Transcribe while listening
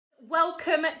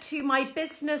Welcome to my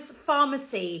business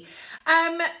pharmacy.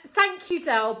 Thank you,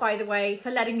 Dell, by the way,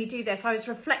 for letting me do this. I was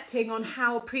reflecting on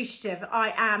how appreciative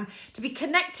I am to be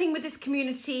connecting with this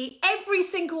community every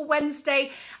single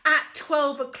Wednesday at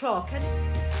 12 o'clock.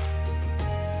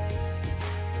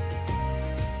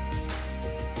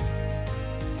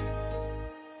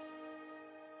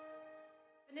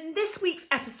 In this week's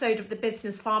episode of the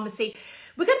Business Pharmacy,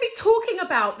 we're going to be talking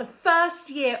about the first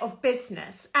year of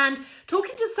business and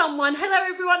talking to someone. Hello,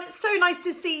 everyone. It's so nice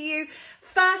to see you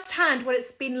firsthand what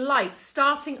it's been like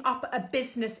starting up a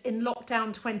business in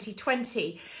lockdown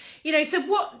 2020.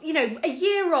 A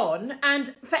year on,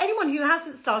 and for anyone who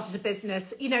hasn't started a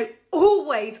business,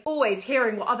 always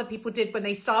hearing what other people did when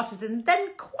they started and then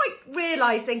quite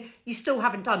realizing you still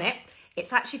haven't done it.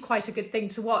 It's actually quite a good thing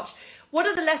to watch. What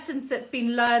are the lessons that have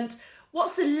been learned?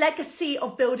 What's the legacy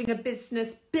of building a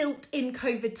business built in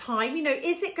COVID time?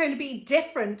 Is it going to be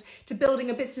different to building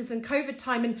a business in COVID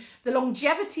time and the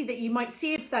longevity that you might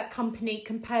see of that company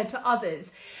compared to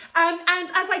others? And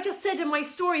as I just said in my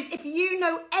stories, if you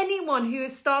know anyone who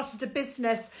has started a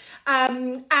business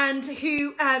and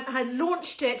who had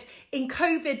launched it in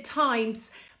COVID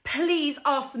times, please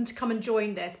ask them to come and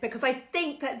join this, because I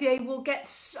think that they will get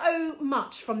so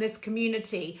much from this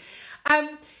community.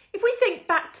 If we think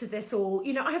back to this all,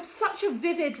 I have such a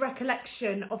vivid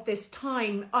recollection of this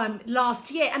time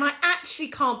last year, and I actually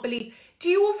can't believe, do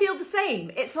you all feel the same?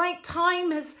 It's like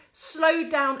time has slowed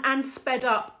down and sped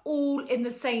up all in the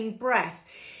same breath.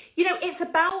 It's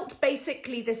about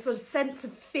basically this sort of sense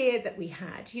of fear that we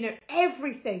had.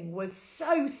 Everything was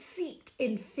so seeped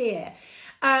in fear.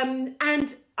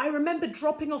 And I remember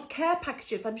dropping off care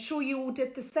packages. I'm sure you all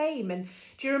did the same. And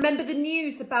do you remember the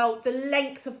news about the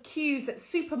length of queues at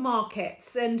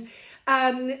supermarkets and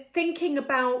thinking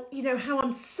about, how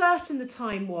uncertain the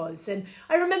time was? And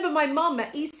I remember my mum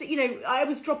at Easter, I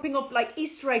was dropping off like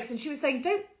Easter eggs and she was saying,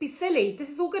 don't be silly. This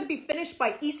is all going to be finished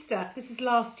by Easter. This is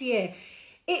last year.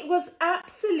 It was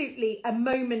absolutely a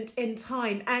moment in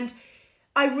time. And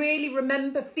I really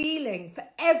remember feeling for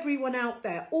everyone out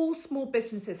there, all small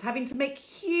businesses, having to make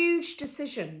huge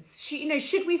decisions.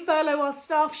 Should we furlough our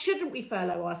staff? Shouldn't we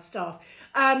furlough our staff?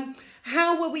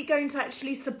 How are we going to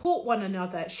actually support one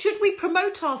another? Should we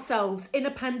promote ourselves in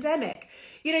a pandemic?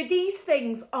 These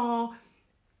things are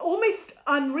almost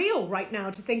unreal right now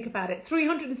to think about it.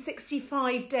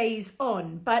 365 days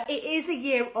on, but it is a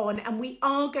year on, and we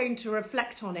are going to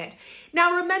reflect on it.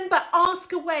 Now, remember,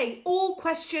 ask away. All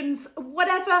questions,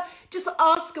 whatever, just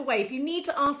ask away. If you need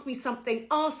to ask me something,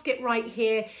 ask it right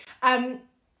here.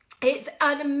 It's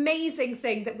an amazing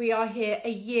thing that we are here a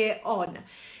year on.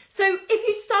 So if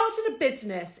you started a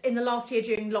business in the last year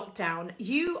during lockdown,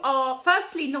 you are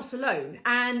firstly not alone.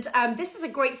 And this is a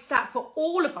great stat for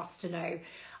all of us to know.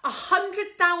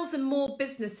 100,000 more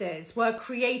businesses were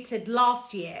created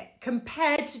last year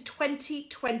compared to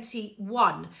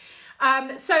 2021.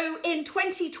 So in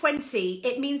 2020,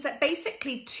 it means that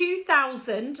basically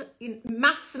 2,000,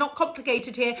 maths not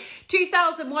complicated here,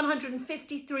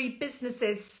 2,153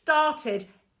 businesses started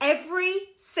every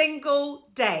single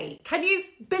day. Can you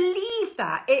believe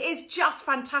that? It is just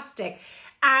fantastic.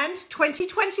 And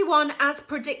 2021, as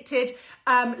predicted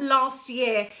last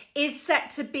year, is set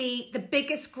to be the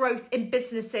biggest growth in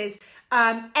businesses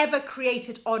ever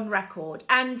created on record.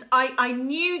 And I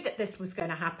knew that this was going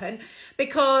to happen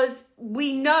because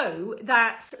we know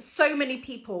that so many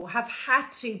people have had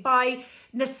to, by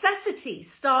necessity,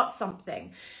 start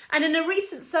something. And in a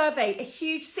recent survey, a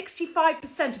huge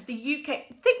 65% of the UK,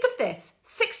 think of this,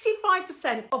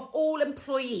 65% of all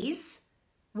employees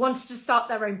wanted to start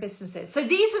their own businesses. So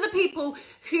these are the people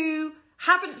who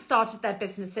haven't started their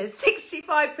businesses.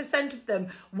 65% of them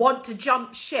want to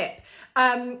jump ship.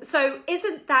 So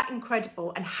isn't that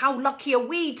incredible? And how lucky are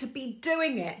we to be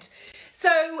doing it?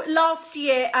 So last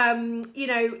year,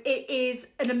 it is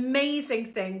an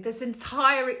amazing thing. This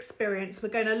entire experience, we're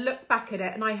going to look back at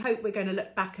it, and I hope we're going to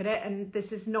look back at it, and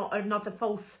this is not another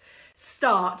false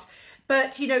start.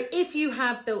 But, if you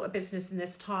have built a business in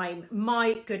this time,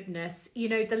 my goodness,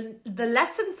 the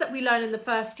lessons that we learn in the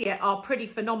first year are pretty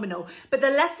phenomenal. But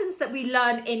the lessons that we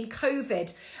learn in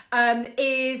COVID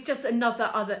is just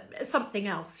something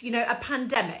else, a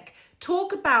pandemic.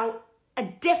 Talk about a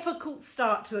difficult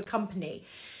start to a company.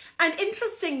 And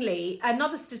interestingly,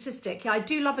 another statistic, I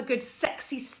do love a good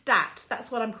sexy stat.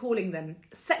 That's what I'm calling them.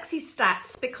 Sexy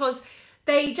stats, because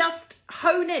they just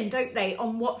hone in, don't they,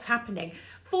 on what's happening.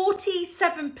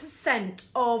 47%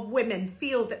 of women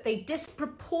feel that they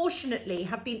disproportionately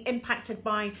have been impacted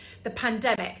by the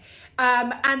pandemic.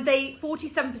 And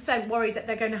 47% worry that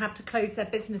they're going to have to close their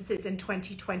businesses in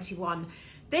 2021.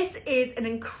 This is an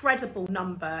incredible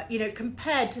number, you know,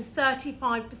 compared to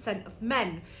 35% of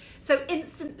men. So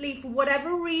instantly, for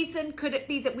whatever reason, could it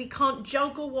be that we can't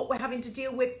juggle what we're having to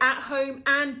deal with at home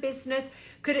and business?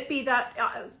 Could it be that,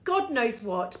 God knows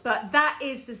what, but that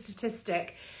is the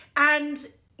statistic. And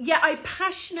yet I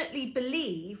passionately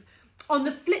believe, on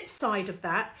the flip side of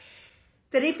that,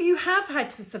 that if you have had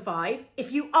to survive,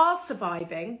 if you are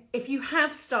surviving, if you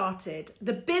have started,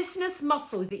 the business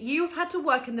muscle that you've had to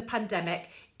work in the pandemic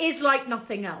is like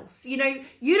nothing else. You know,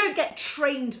 you don't get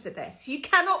trained for this. You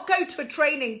cannot go to a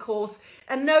training course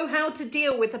and know how to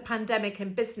deal with a pandemic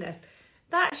in business.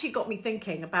 That actually got me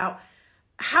thinking about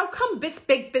how come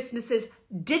big businesses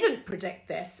didn't predict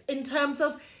this, in terms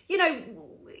of,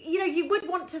 you would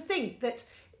want to think that,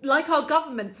 like our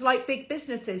governments, like big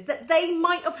businesses, that they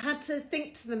might have had to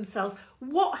think to themselves,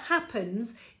 what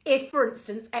happens if, for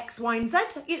instance, X, Y, and Z?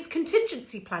 It's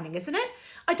contingency planning, isn't it?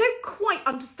 I don't quite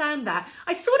understand that.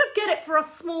 I sort of get it for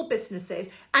us small businesses.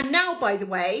 And now, by the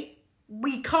way,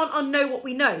 we can't unknow what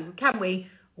we know, can we?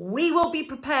 We will be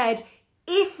prepared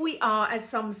if we are, as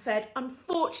some said,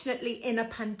 unfortunately in a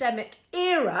pandemic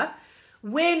era.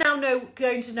 We're now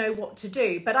going to know what to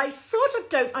do. But I sort of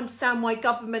don't understand why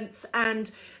governments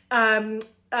and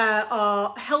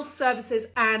our health services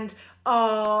and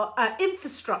our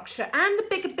infrastructure and the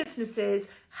bigger businesses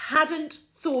hadn't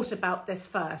thought about this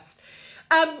first.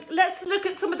 Let's look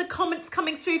at some of the comments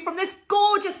coming through from this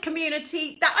gorgeous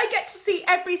community that I get to see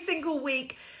every single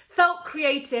week. Felt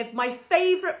creative, my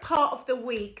favourite part of the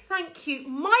week. Thank you.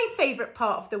 My favourite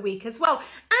part of the week as well.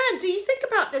 And do you think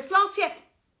about this? Last year,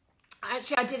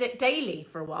 actually, I did it daily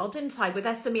for a while, didn't I, with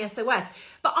SME SOS?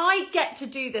 But I get to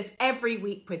do this every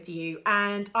week with you,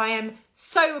 and I am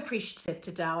so appreciative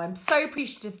to Dell. I'm so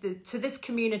appreciative to this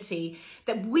community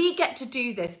that we get to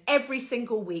do this every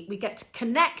single week. We get to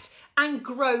connect and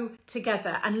grow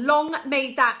together, and long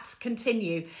may that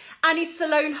continue. Annie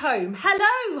Salone Home.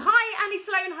 Hello. Hi, Annie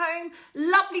Salone Home.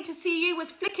 Lovely to see you.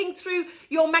 Was flicking through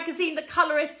your magazine, The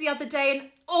Colorist, the other day, and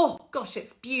oh gosh,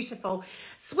 it's beautiful.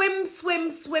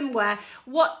 Swimwear.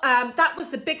 What that was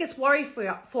the biggest worry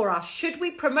for us. Should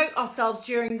we promote ourselves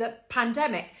during the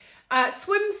pandemic?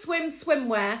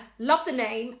 Swimwear. Love the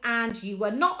name, and you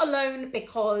were not alone,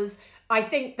 because I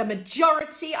think the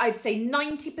majority, I'd say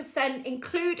 90%,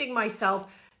 including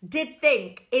myself, did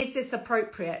think, is this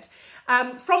appropriate?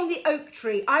 From the oak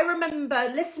tree, I remember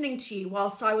listening to you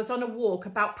whilst I was on a walk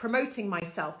about promoting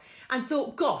myself, and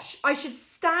thought, gosh, I should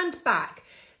stand back.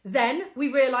 Then we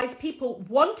realised people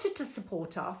wanted to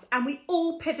support us, and we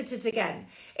all pivoted again.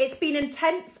 It's been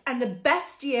intense and the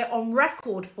best year on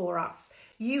record for us.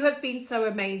 You have been so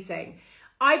amazing.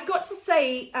 I've got to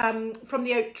say, from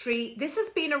the oak tree, this has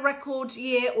been a record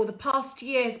year, or the past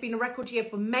year has been a record year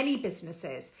for many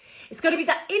businesses. It's going to be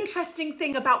that interesting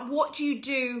thing about what you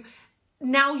do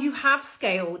now you have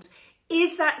scaled.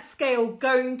 Is that scale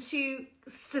going to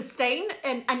sustain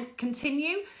and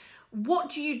continue? What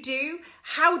do you do?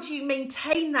 How do you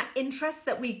maintain that interest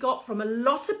that we got from a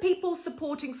lot of people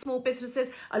supporting small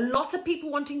businesses, a lot of people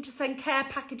wanting to send care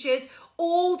packages,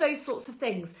 all those sorts of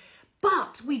things?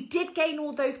 But we did gain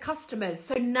all those customers.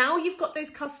 So now you've got those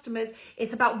customers.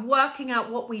 It's about working out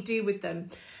what we do with them.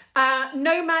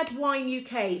 Nomad Wine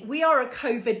UK, we are a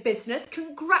COVID business.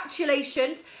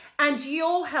 Congratulations. And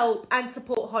your help and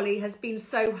support, Holly, has been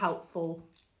so helpful.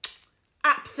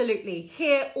 Absolutely.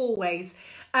 Here always.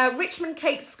 Richmond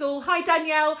Cake School. Hi,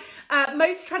 Danielle.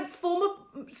 Most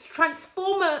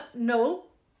transformational.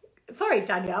 Sorry,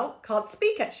 Danielle, can't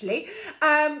speak actually.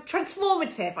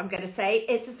 Transformative, I'm going to say.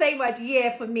 It's the same word,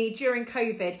 year for me during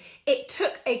COVID. It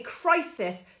took a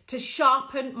crisis to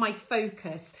sharpen my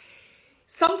focus.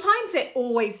 Sometimes it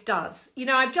always does. You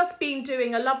know, I've just been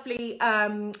doing a lovely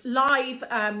live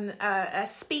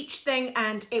speech thing,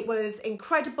 and it was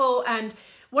incredible. And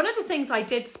one of the things I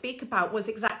did speak about was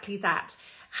exactly that.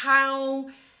 How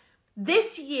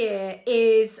this year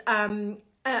is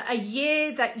a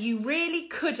year that you really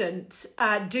couldn't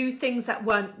do things that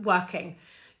weren't working.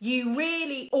 You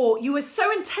were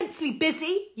so intensely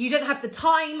busy, you didn't have the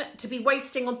time to be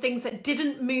wasting on things that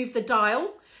didn't move the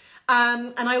dial.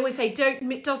 And I always say,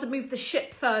 it doesn't move the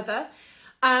ship further.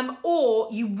 Or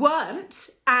you weren't,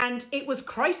 and it was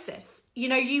crisis. You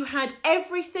know, you had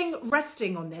everything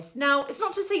resting on this. Now, it's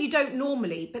not to say you don't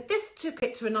normally, but this took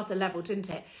it to another level, didn't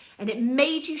it? And it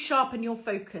made you sharpen your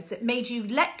focus. It made you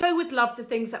let go with love the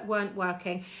things that weren't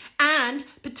working, and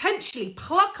potentially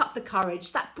pluck up the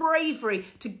courage, that bravery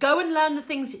to go and learn the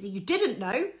things that you didn't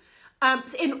know,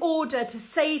 in order to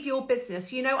save your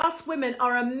business. You know, us women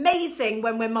are amazing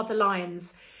when we're mother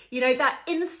lions. You know, that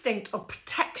instinct of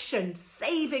protection,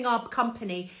 saving our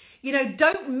company, You know,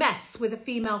 don't mess with a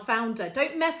female founder.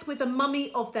 Don't mess with the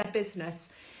mummy of their business.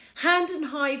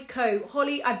 holly&co,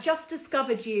 Holly, I've just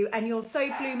discovered you and you're so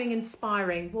blooming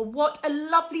inspiring. Well, what a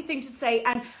lovely thing to say.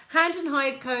 And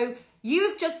holly&co, you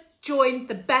have just joined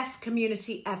the best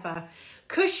community ever.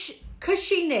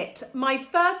 Cushy Knit, my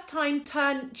first time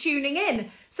tuning in.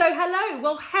 So hello,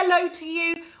 well, hello to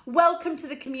you. Welcome to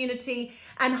the community.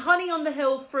 And Honey on the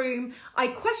Hill Froome, I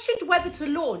questioned whether to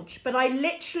launch, but I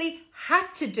literally had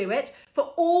to do it for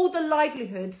all the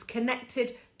livelihoods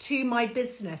connected to my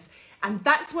business. And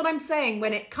that's what I'm saying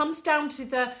when it comes down to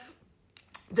the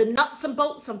nuts and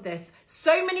bolts of this.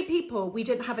 So many people, we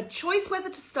didn't have a choice whether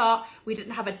to start. We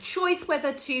didn't have a choice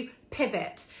whether to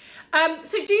pivot.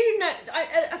 So do you know,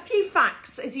 a few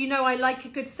facts, as you know, I like a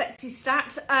good sexy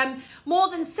stat. More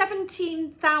than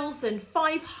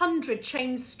 17,500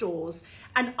 chain stores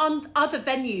and other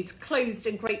venues closed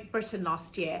in Great Britain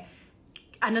last year.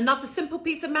 And another simple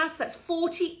piece of maths, that's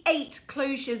 48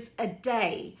 closures a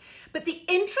day. But the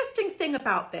interesting thing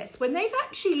about this, when they've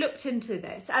actually looked into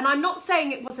this, and I'm not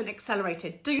saying it wasn't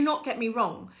accelerated, do not get me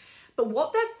wrong, but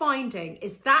what they're finding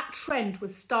is that trend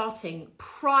was starting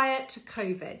prior to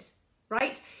COVID,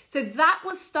 right? So that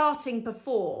was starting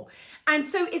before. And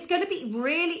so it's going to be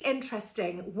really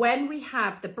interesting when we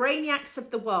have the brainiacs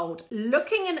of the world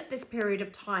looking in at this period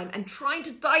of time and trying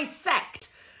to dissect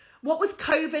what was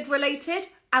COVID related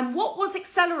and what was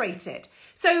accelerated.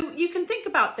 So you can think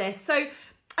about this. So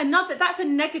that's a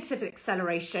negative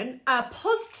acceleration. A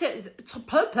positive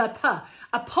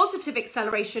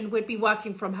acceleration would be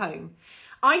working from home.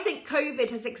 I think COVID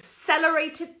has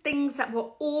accelerated things that were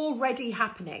already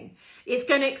happening. It's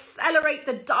going to accelerate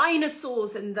the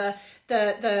dinosaurs and the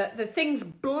things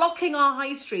blocking our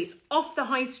high streets off the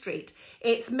high street.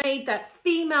 It's made that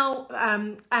female,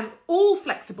 all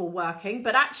flexible working,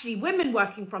 but actually women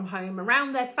working from home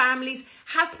around their families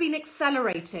has been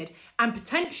accelerated. And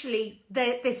potentially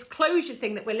this closure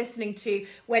thing that we're listening to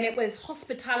when it was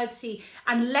hospitality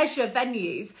and leisure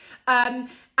venues,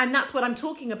 and that's what I'm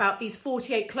talking about, these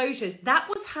 48 closures, that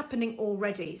was happening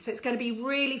already. So it's going to be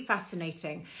really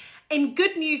fascinating. In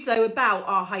good news, though, about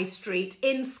our high street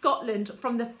in Scotland,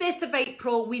 from the 5th of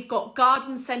April, we've got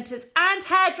garden centres and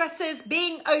hairdressers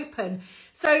being open.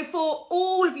 So for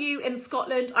all of you in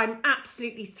Scotland, I'm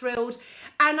absolutely thrilled.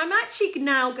 And I'm actually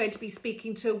now going to be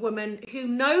speaking to a woman who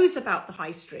knows about the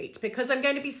high street, because I'm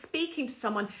going to be speaking to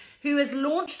someone who has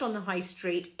launched on the high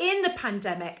street in the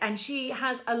pandemic, and she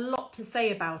has a lot to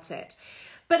say about it.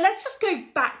 But let's just go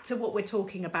back to what we're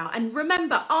talking about. And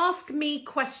remember, ask me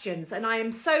questions and I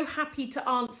am so happy to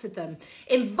answer them.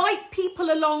 Invite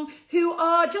people along who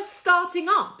are just starting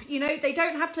up. You know, they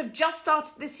don't have to have just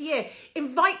started this year.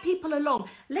 Invite people along.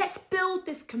 Let's build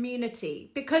this community,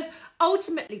 because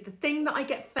ultimately the thing that I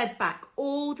get fed back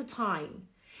all the time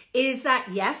is that,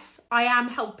 yes, I am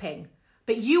helping,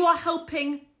 but you are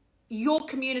helping your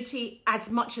community as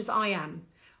much as I am.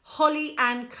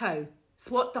 Holly&Co. It's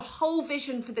what the whole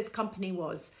vision for this company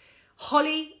was.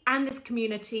 Holly and this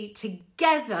community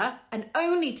together, and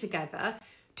only together,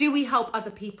 do we help other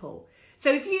people.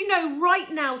 So if you know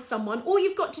right now someone, all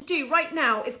you've got to do right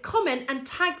now is comment and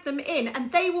tag them in,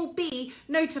 and they will be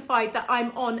notified that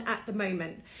I'm on at the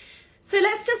moment. So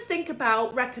let's just think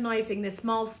about recognizing this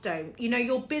milestone, you know,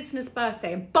 your business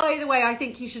birthday. And by the way, I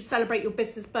think you should celebrate your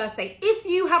business birthday. If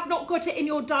you have not got it in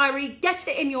your diary, get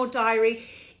it in your diary.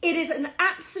 It is an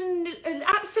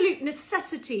absolute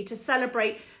necessity to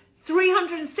celebrate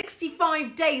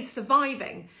 365 days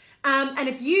surviving. And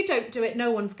if you don't do it,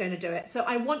 no one's going to do it. So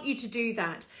I want you to do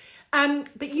that.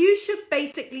 But you should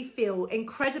basically feel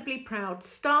incredibly proud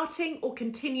starting or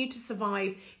continue to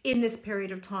survive in this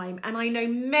period of time. And I know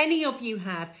many of you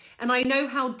have, and I know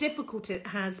how difficult it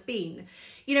has been.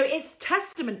 You know, it's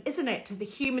testament, isn't it, to the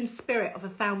human spirit of a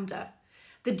founder.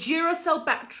 The Duracell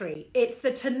battery, it's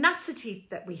the tenacity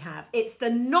that we have. It's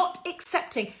the not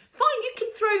accepting. Fine, you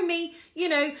can throw me, you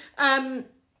know,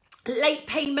 late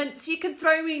payments. You can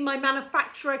throw me my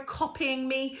manufacturer copying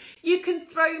me. You can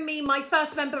throw me my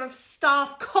first member of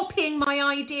staff copying my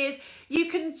ideas. You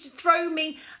can throw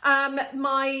me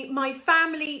my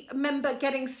family member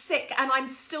getting sick and I'm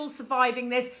still surviving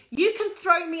this. You can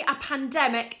throw me a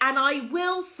pandemic and I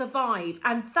will survive.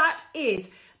 And that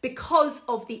is because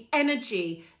of the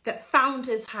energy that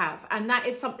founders have. And that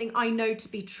is something I know to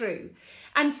be true.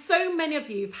 And so many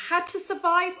of you have had to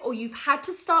survive, or you've had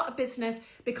to start a business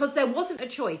because there wasn't a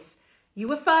choice. You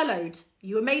were furloughed,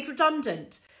 you were made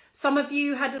redundant. Some of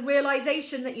you had a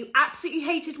realization that you absolutely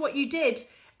hated what you did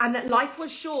and that life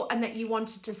was short and that you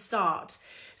wanted to start.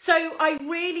 So I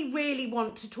really, really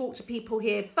want to talk to people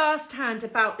here firsthand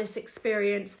about this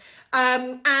experience.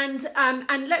 And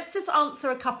let's just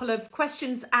answer a couple of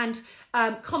questions and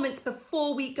comments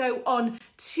before we go on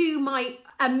to my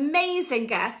amazing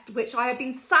guest, which I have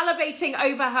been salivating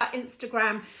over her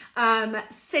Instagram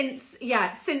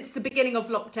since the beginning of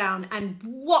lockdown, and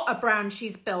what a brand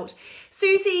she's built.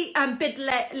 Susie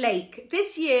Bidlake,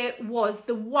 this year was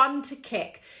the one to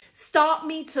start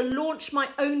me to launch my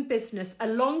own business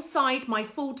alongside my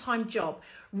full-time job.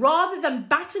 Rather than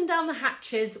batten down the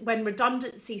hatches when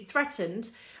redundancy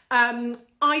threatened,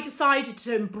 I decided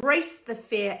to embrace the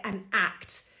fear and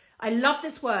act. I love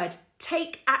this word,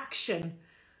 take action.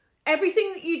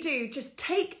 Everything that you do, just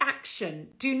take action.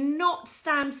 Do not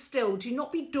stand still. Do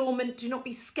not be dormant. Do not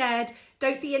be scared.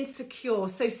 Don't be insecure.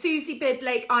 So Susie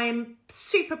Bidlake, I am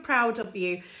super proud of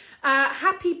you.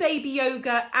 Happy baby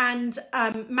yoga and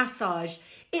massage.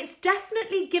 It's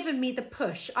definitely given me the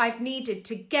push I've needed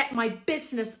to get my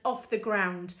business off the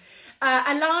ground.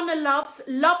 Alana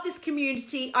love this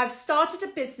community. I've started a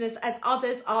business as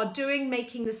others are doing,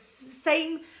 making the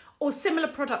same or similar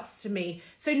products to me.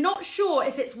 So not sure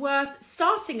if it's worth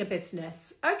starting a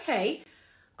business. Okay,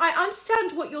 I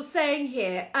understand what you're saying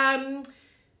here.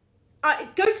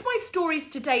 Go to my stories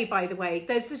today, by the way.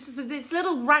 There's this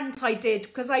little rant I did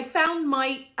because I found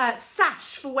my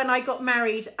sash for when I got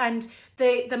married, and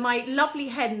my lovely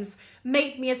hens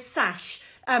made me a sash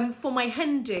for my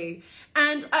hen do.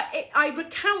 And I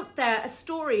recount there a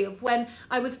story of when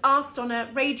I was asked on a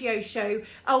radio show,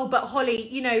 oh, but Holly,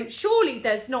 you know, surely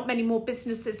there's not many more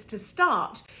businesses to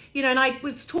start, you know, and I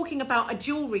was talking about a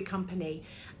jewelry company.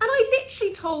 And I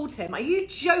literally told him, are you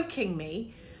joking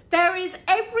me? There is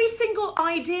every single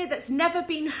idea that's never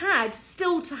been had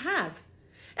still to have.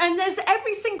 And there's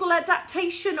every single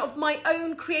adaptation of my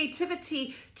own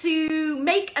creativity to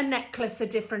make a necklace a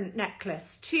different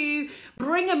necklace, to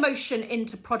bring emotion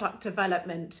into product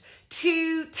development,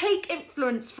 to take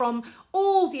influence from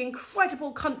all the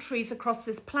incredible countries across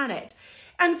this planet.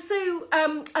 And so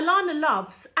Alana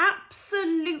loves,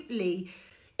 absolutely,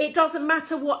 it doesn't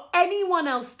matter what anyone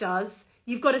else does.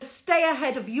 You've got to stay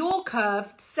ahead of your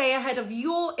curve, stay ahead of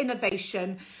your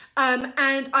innovation.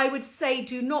 And I would say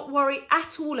do not worry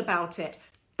at all about it,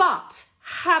 but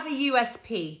have a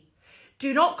USP.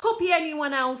 Do not copy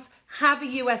anyone else, have a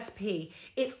USP.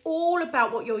 It's all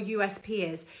about what your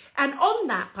USP is. And on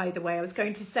that, by the way, I was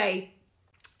going to say,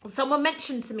 someone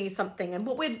mentioned to me something and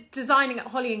what we're designing at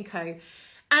Holly&Co.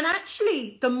 And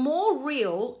actually, the more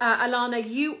real, Alana,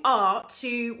 you are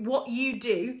to what you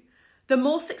do, the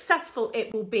more successful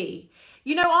it will be.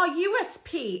 You know, our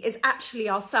USP is actually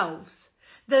ourselves.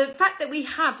 The fact that we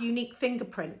have unique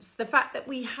fingerprints, the fact that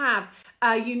we have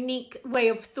a unique way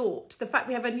of thought, the fact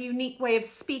we have a unique way of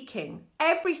speaking,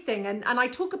 everything. And I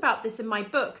talk about this in my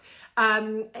book.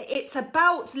 It's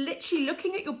about literally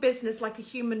looking at your business like a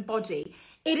human body.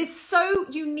 It is so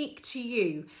unique to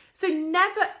you. So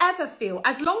never, ever feel,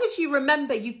 as long as you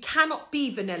remember you cannot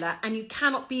be vanilla and you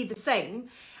cannot be the same,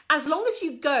 as long as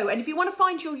you go, and if you want to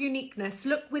find your uniqueness,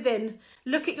 look within,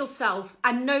 look at yourself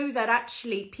and know that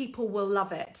actually people will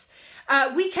love it.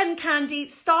 Weekend Candy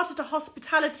started a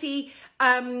hospitality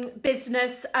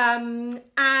business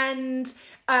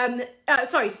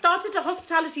started a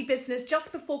hospitality business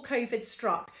just before COVID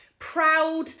struck.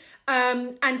 Proud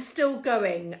and still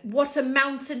going. What a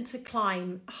mountain to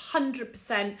climb,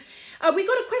 100%. We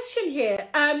got a question here.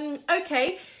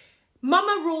 Okay.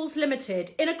 Mama Rules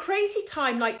Limited. In a crazy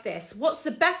time like this, what's the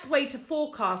best way to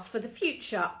forecast for the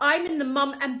future? I'm in the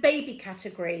mum and baby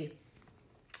category.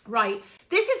 Right,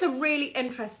 this is a really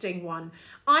interesting one.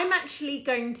 I'm actually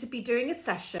going to be doing a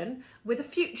session with a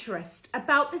futurist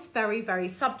about this very, very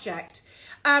subject.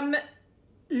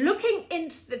 Looking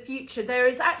into the future, there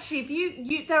is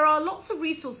actually, there are lots of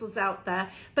resources out there,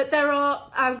 but there are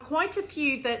quite a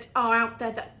few that are out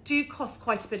there that do cost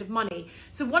quite a bit of money.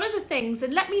 So one of the things,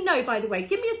 and let me know, by the way,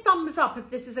 give me a thumbs up if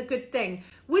this is a good thing.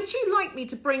 Would you like me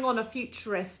to bring on a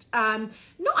futurist? I'm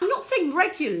not saying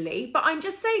regularly, but I'm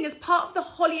just saying as part of the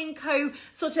Holly&Co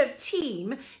sort of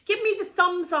team, give me the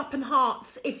thumbs up and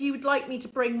hearts if you would like me to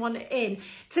bring one in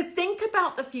to think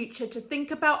about the future, to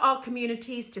think about our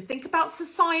communities, to think about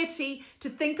society, to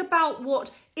think about what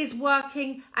is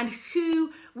working and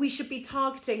who we should be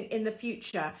targeting in the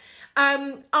future.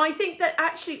 I think that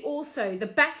actually also the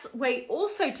best way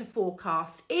also to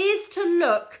forecast is to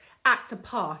look at the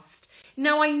past.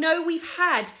 Now, I know we've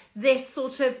had this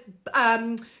sort of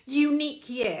unique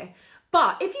year,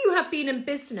 but if you have been in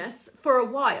business for a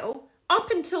while, up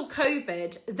until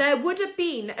COVID, there would have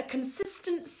been a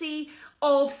consistency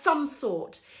of some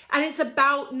sort. And it's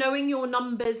about knowing your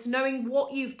numbers, knowing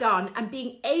what you've done, and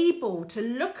being able to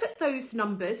look at those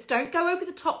numbers. Don't go over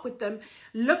the top with them.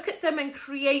 Look at them and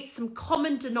create some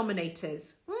common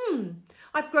denominators.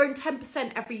 I've grown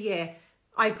 10% every year.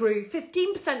 I grew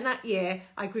 15% that year.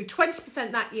 I grew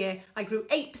 20% that year. I grew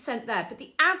 8% there. But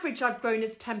the average I've grown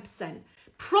is 10%.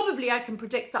 Probably I can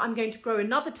predict that I'm going to grow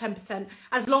another 10%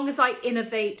 as long as I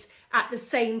innovate at the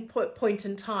same point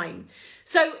in time.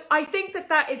 So I think that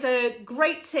that is a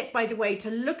great tip, by the way,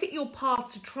 to look at your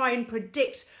past to try and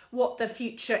predict what the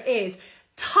future is.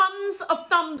 Tons of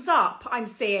thumbs up I'm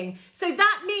seeing. So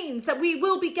that means that we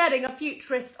will be getting a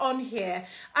futurist on here.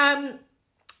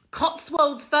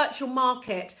 Cotswolds virtual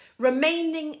market,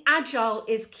 remaining agile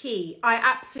is key. I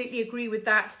absolutely agree with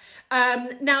that.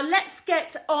 Now let's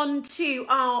get on to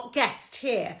our guest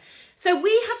here. So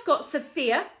we have got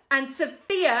Sophia, and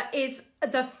Sophia is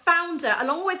the founder,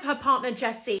 along with her partner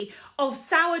Jessie, of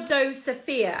Sourdough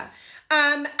Sophia.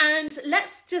 And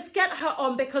let's just get her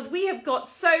on because we have got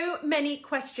so many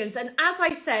questions. And as I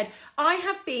said, I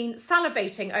have been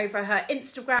salivating over her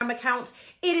Instagram account.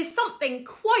 It is something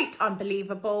quite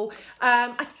unbelievable.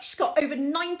 I think she's got over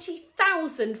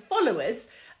 90,000 followers.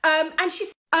 And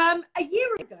she's a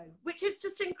year ago, which is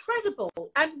just incredible.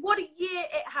 And what a year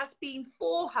it has been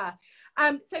for her.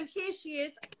 So here she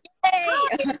is.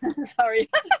 Yay! Sorry.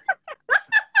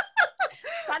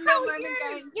 That little moment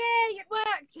going, yay, it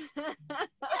worked. Yes,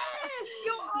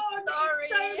 you're on. Sorry.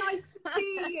 It's so nice to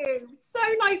see you. So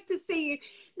nice to see you.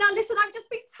 Now, listen, I've just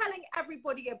been telling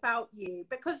everybody about you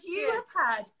because you have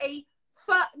had a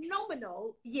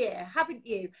phenomenal year, haven't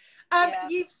you?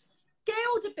 You've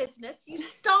scaled a business. You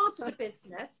started a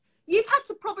business. You've had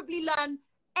to probably learn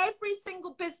every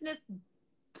single business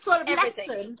sort of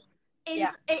lesson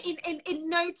in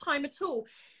no time at all.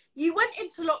 You went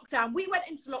into lockdown. We went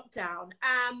into lockdown,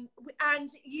 and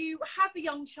you have a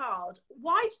young child.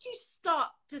 Why did you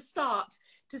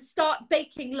start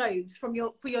baking loaves for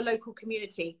your local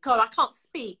community? God, I can't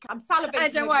speak. I'm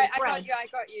salivating. Don't worry, I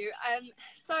got you.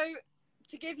 So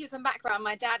to give you some background,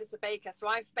 my dad is a baker, so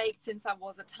I've baked since I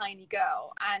was a tiny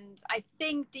girl, and I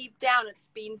think deep down it's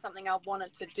been something I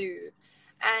wanted to do.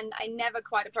 And I never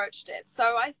quite approached it.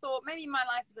 So I thought maybe my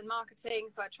life is in marketing.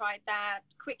 So I tried that,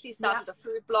 quickly started a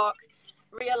food blog,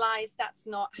 realized that's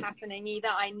not happening either.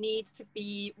 I need to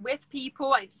be with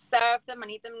people. I need to serve them. I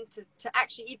need them to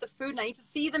actually eat the food. And I need to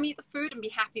see them eat the food and be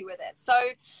happy with it.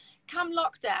 So come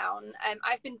lockdown,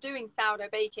 I've been doing sourdough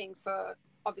baking for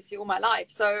obviously all my life.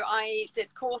 So I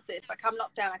did courses, but come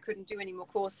lockdown, I couldn't do any more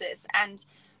courses. And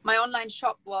my online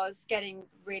shop was getting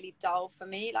really dull for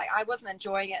me. Like I wasn't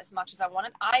enjoying it as much as I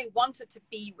wanted. I wanted to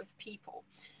be with people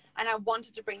and I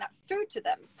wanted to bring that food to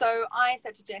them. So I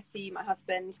said to Jesse, my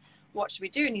husband, what should we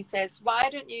do? And he says, why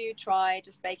don't you try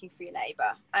just baking for your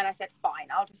neighbor? And I said, fine,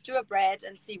 I'll just do a bread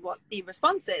and see what the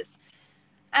response is.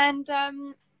 And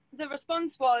the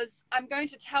response was, I'm going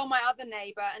to tell my other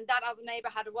neighbor, and that other neighbor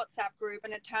had a WhatsApp group,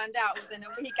 and it turned out within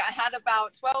a week I had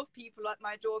about 12 people at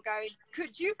my door going,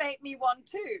 could you bake me one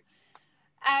too?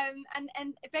 And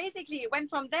basically it went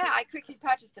from there. I quickly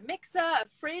purchased a mixer, a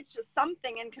fridge, or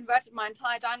something, and converted my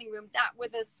entire dining room, that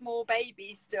with a small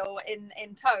baby still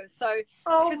in tow. So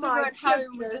because we were at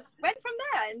home, we just went from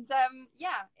there. And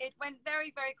it went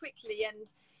very, very quickly.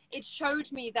 And it showed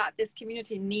me that this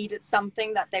community needed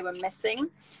something that they were missing.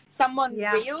 Someone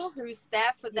real who's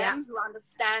there for them, who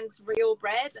understands real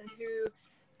bread and who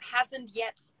hasn't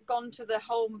yet gone to the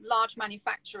whole large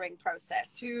manufacturing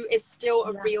process, who is still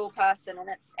a real person. And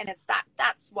it's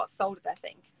that's what sold it, I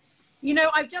think. You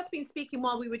know, I've just been speaking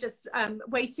while we were just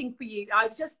waiting for you. I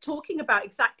was just talking about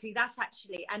exactly that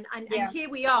actually. And here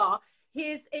we are.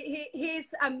 Here's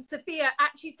Sophia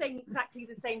actually saying exactly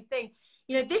the same thing.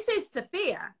 You know, this is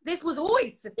Sophia. This was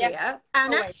always Sophia.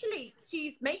 And actually,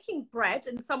 she's making bread.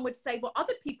 And some would say, well,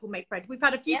 other people make bread. We've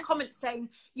had a few comments saying,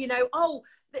 you know, oh,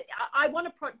 I want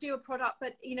to do a product,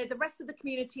 but, you know, the rest of the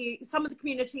community, some of the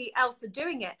community else are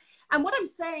doing it. And what I'm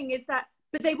saying is that,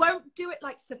 but they won't do it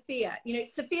like Sophia. You know,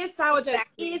 Sophia's sourdough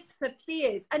is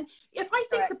Sophia's. And if I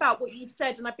think about what you've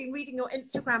said, and I've been reading your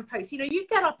Instagram posts, you know, you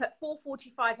get up at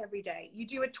 4:45 every day. You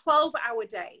do a 12-hour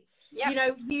day. You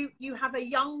know, you have a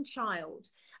young child.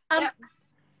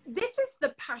 This is the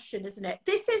passion, isn't it?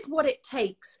 This is what it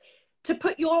takes to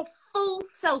put your full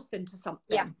self into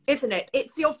something, isn't it?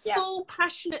 It's your full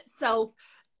passionate self.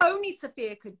 Only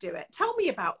Sophia could do it. Tell me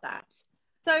about that.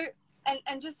 So,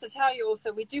 and just to tell you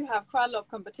also, we do have quite a lot of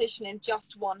competition in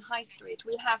just one high street.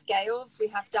 We have Gales, we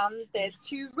have Dunn's. There's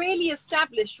two really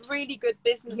established, really good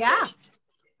businesses.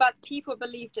 But people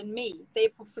believed in me. They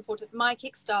supported my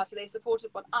Kickstarter. They supported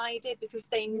what I did because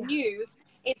they knew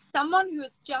It's someone who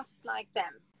is just like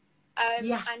them.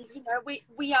 Yes. And you know,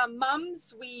 we are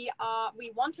mums. We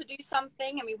want to do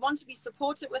something, and we want to be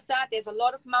supported with that. There's a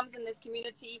lot of mums in this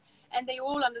community, and they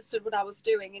all understood what I was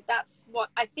doing. And that's what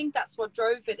I think, that's what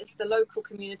drove it, is the local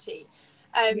community.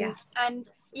 Yeah. And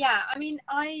yeah, I mean,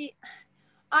 I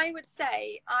would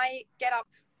say I get up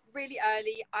really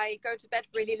early, I go to bed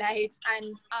really late,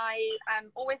 and I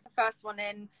am always the first one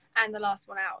in and the last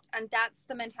one out. And that's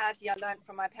the mentality I learned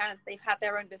from my parents. They've had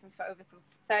their own business for over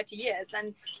 30 years.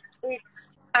 And it's,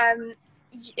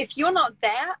 if you're not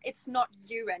there, it's not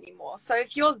you anymore. So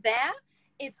if you're there,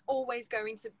 it's always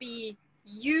going to be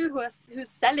you who's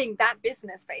selling that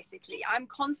business. Basically, I'm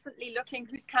constantly looking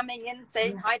who's coming in,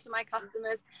 saying hi to my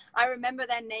customers. I remember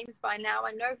their names by now.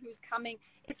 I know who's coming.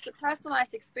 It's the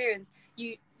personalized experience.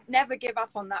 You never give up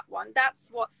on that one. That's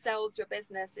what sells your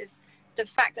business, is the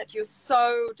fact that you're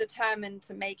so determined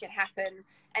to make it happen,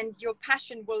 and your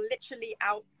passion will literally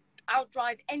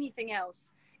outdrive anything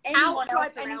else.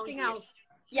 Outdrive anything else.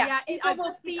 Yeah, I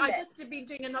just have been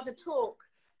doing another talk,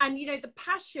 and you know, the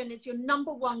passion is your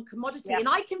number one commodity, and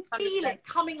I can feel 100%. It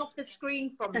coming off the screen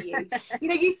from you. You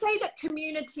know, you say that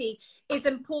community is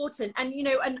important, and you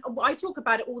know, and I talk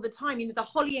about it all the time. You know, the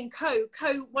Holly and Co.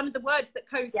 One of the words that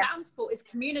Co stands for is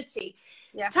community.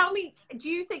 Tell me, do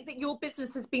you think that your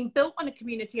business has been built on a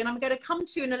community? And I'm going to come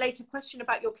to in a later question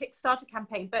about your Kickstarter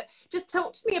campaign, but just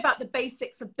talk to me about the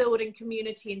basics of building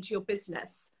community into your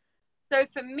business. So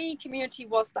for me, community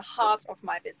was the heart of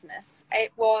my business.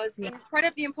 It was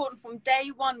incredibly important from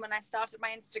day one when I started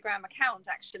my Instagram account,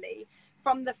 actually.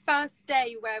 From the first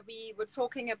day where we were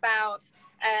talking about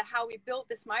how we built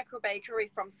this micro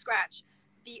bakery from scratch,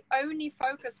 the only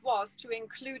focus was to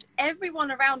include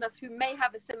everyone around us who may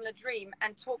have a similar dream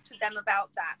and talk to them about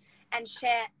that and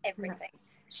share everything.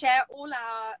 Share all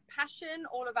our passion,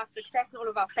 all of our success, and all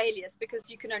of our failures, because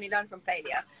you can only learn from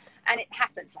failure. And it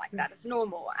happens like that. It's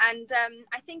normal. And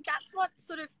I think that's what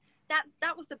sort of,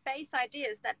 that was the base idea,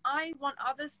 is that I want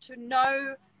others to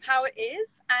know how it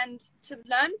is and to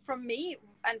learn from me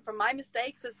and from my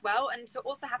mistakes as well, and to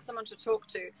also have someone to talk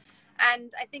to.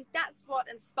 And I think that's what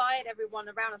inspired everyone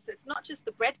around us. So it's not just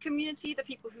the bread community, the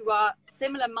people who are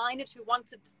similar minded, who want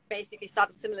to basically start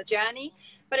a similar journey,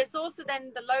 but it's also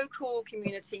then the local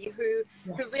community who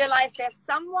realize there's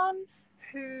someone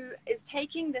who is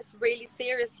taking this really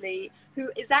seriously,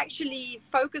 who is actually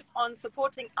focused on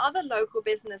supporting other local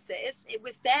businesses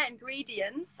with their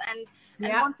ingredients, and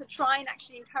want to try and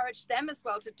actually encourage them as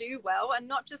well to do well, and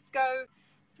not just go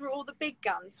through all the big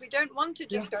guns. We don't want to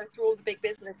just go through all the big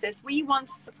businesses. We want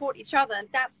to support each other, and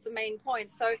that's the main point.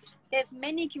 So there's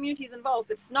many communities involved.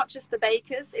 It's not just the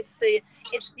bakers, it's the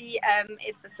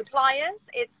suppliers,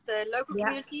 it's the local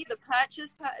community, the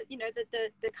purchase, you know,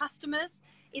 the customers.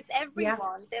 It's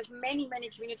everyone. There's many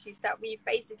communities that we've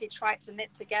basically tried to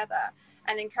knit together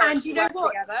and encourage to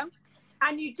work together.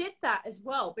 And you did that as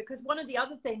well, because one of the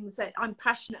other things that I'm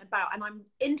passionate about, and I'm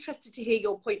interested to hear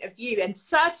your point of view, and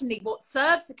certainly what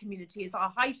serves the community, is our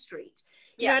high street.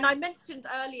 You know, and I mentioned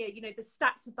earlier, you know, the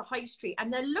stats of the high street,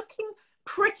 and they're looking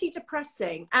pretty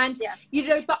depressing. And, you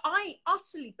know, but I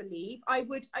utterly believe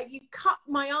you cut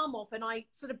my arm off and I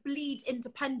sort of bleed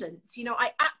independence. You know,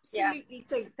 I absolutely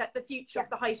think that the future of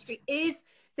the high street is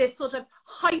this sort of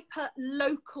hyper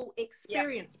local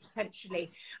experience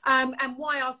potentially, and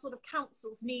why our sort of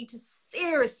councils need to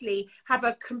seriously have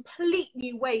a complete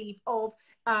new wave of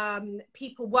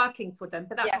people working for them.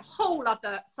 But that's a whole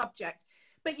other subject.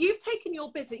 But you've taken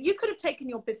your business, you could have taken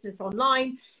your business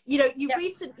online. You know, you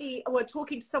recently were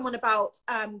talking to someone about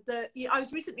I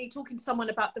was recently talking to someone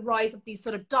about the rise of these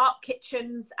sort of dark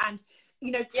kitchens, and,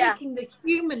 you know, taking the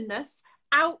humanness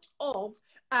out of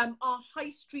our high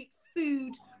street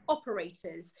food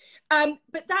operators.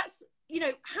 But that's, you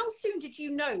know, how soon did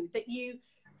you know that you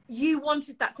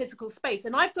wanted that physical space?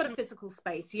 And I've got a physical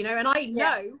space, you know, and I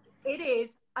know it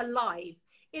is alive.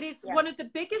 It is one of the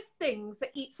biggest things that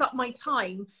eats up my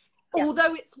time,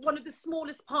 although it's one of the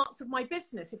smallest parts of my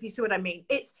business, if you see what I mean.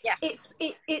 It's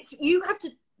you have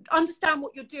to understand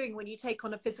what you're doing when you take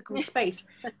on a physical space.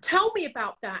 Tell me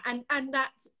about that, and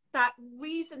that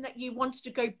reason that you wanted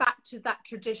to go back to that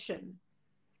tradition.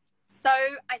 So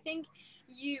I think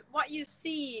what you've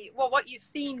seen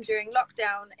during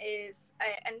lockdown is,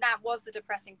 and that was the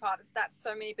depressing part, is that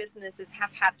so many businesses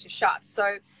have had to shut.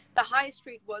 So the high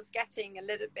street was getting a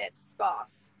little bit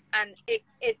sparse, and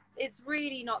it's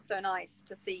really not so nice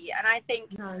to see. And I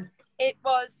think it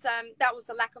was that was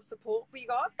the lack of support we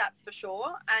got, that's for sure.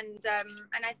 And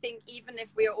I think even if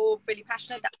we are all really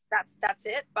passionate, that's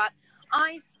it. But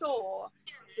I saw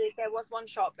there was one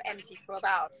shop empty for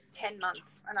about 10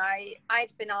 months, and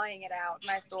I'd been eyeing it out,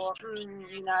 and I thought,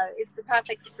 you know, it's the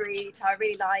perfect street, I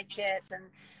really like it,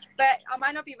 but I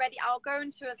might not be ready. I'll go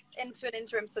into an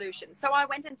interim solution. So I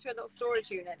went into a little storage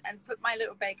unit and put my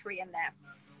little bakery in there.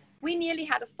 We nearly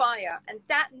had a fire, and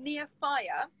that near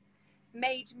fire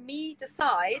made me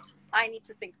decide I need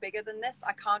to think bigger than this.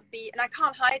 I can't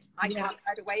hide. I can't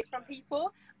hide away from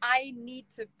people. I need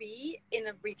to be in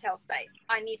a retail space.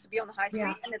 I need to be on the high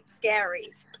street, and it's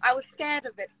scary. I was scared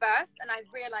of it first, and I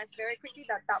realized very quickly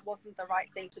that that wasn't the right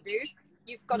thing to do.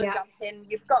 You've got to jump in.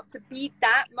 You've got to beat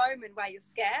that moment where you're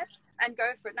scared and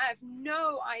go for it. Now, I have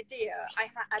no idea.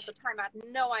 At the time, I had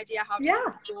no idea how to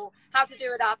install, how to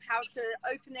do it up, how to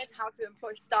open it, how to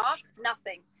employ staff.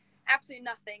 Nothing. Absolutely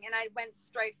nothing. And I went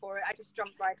straight for it. I just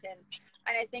jumped right in.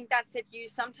 And I think that's it.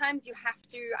 Sometimes you have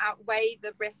to outweigh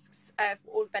the risks of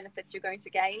all the benefits you're going to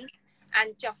gain,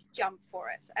 and just jump for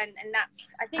it. And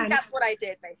that's what I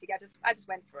did, basically. I just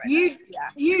went for it.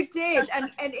 You did.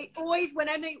 And it always, when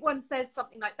anyone says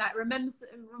something like that, reminds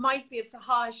me of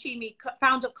Sahar Hashimi,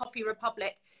 founder of Coffee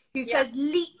Republic, who says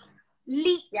leap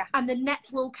and the net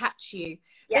will catch you.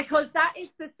 Because that is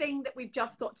the thing that we've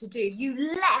just got to do. You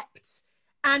leapt,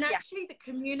 and actually the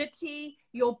community,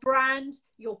 your brand,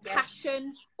 your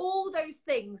passion, all those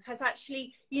things has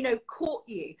actually, you know, caught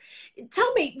you.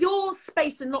 Tell me, your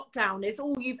space in lockdown is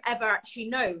all you've ever actually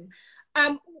known.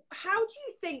 How do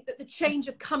you think that the change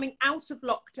of coming out of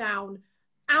lockdown,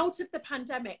 out of the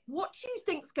pandemic, what do you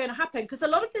think is going to happen? Because a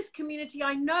lot of this community,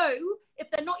 I know, if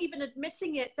they're not even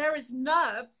admitting it, there is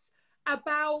nerves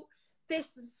about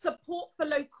this support for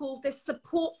local, this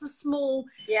support for small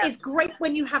is great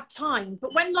when you have time.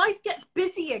 But when life gets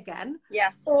busy again,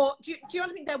 or do you know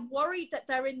what I mean? They're worried that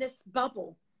they're in this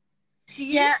bubble.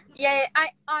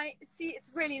 I see.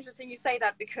 It's really interesting you say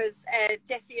that, because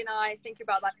Jessie and I think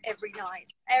about that every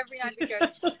night. Every night we go,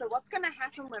 so what's going to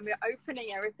happen when we're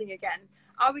opening everything again?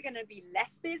 Are we going to be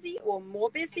less busy or more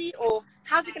busy, or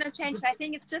how's it going to change? And I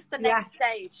think it's just the next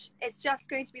stage. It's just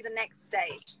going to be the next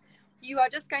stage. You are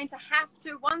just going to have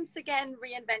to once again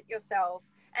reinvent yourself,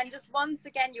 and just once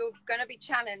again you're going to be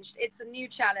challenged. It's a new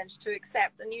challenge to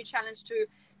accept, a new challenge to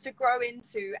grow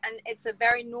into, and it's a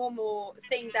very normal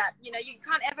thing that, you know, you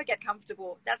can't ever get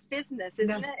comfortable. That's business,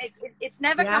 isn't it? It's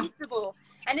never comfortable,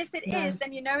 and if it is,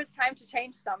 then you know it's time to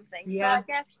change something. So I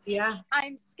guess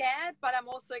I'm scared, but I'm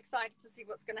also excited to see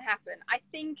what's going to happen. I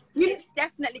think it's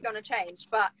definitely going to change,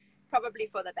 but probably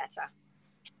for the better.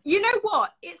 You know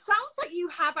what? It sounds like you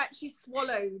have actually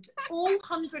swallowed all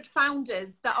 100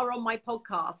 founders that are on my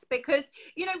podcast, because,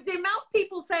 you know, the amount of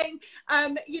people saying,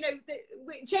 you know,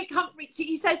 Jake Humphries,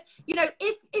 he says, you know,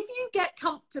 if you get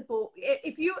comfortable,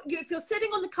 if you're sitting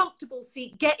on the comfortable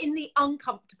seat, get in the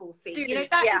uncomfortable seat. You know,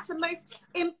 that is the most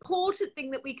important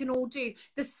thing that we can all do.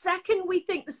 The second we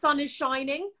think the sun is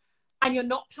shining and you're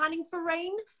not planning for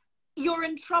rain, you're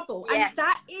in trouble. And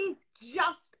that is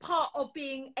just part of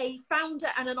being a founder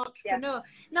and an entrepreneur.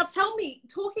 Now tell me,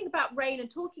 talking about rain and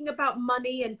talking about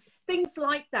money and things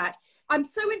like that, I'm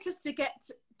so interested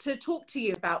to talk to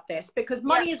you about this, because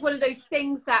money is one of those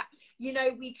things that, you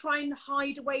know, we try and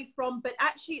hide away from, but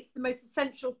actually it's the most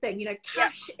essential thing. You know,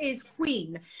 cash is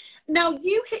queen. Now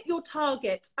you hit your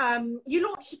target. You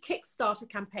launched a Kickstarter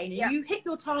campaign, and you hit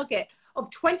your target of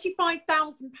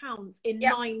 £25,000 in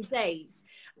 9 days.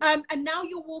 And now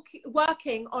you're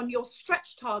working on your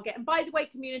stretch target. And by the way,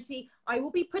 community, I will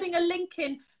be putting a link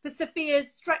in for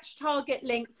Sophia's stretch target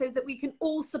link so that we can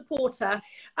all support her.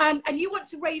 And you want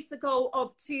to raise the goal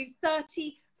of to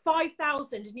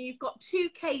 35,000, and you've got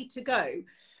 2K to go.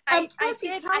 I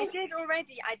did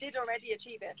already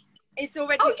achieve it. It's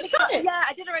already, you've done it.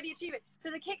 I did already achieve it.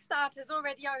 So the Kickstarter is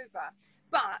already over.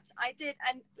 But I did,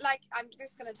 and like, I'm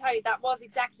just going to tell you, that was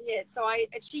exactly it. So I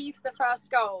achieved the first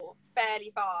goal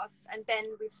fairly fast, and then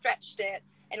we stretched it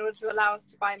in order to allow us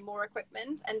to buy more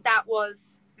equipment. And that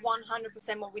was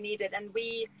 100% what we needed. And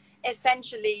we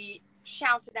essentially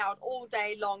shouted out all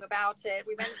day long about it.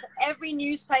 We went to every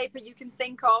newspaper you can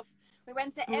think of. We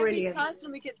went to every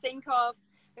person we could think of.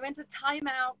 We went to Time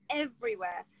Out,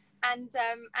 everywhere. And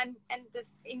the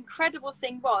incredible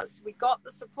thing was we got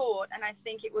the support, and I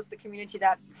think it was the community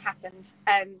that happened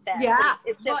there. Yeah, so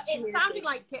it's just it sounded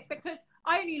like it, because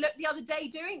I only looked the other day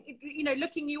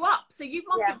looking you up. So you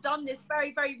must have done this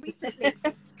very, very recently.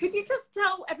 Could you just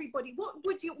tell everybody what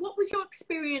was your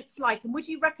experience like, and would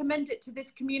you recommend it to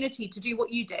this community to do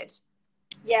what you did?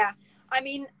 Yeah, I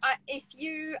mean, if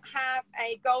you have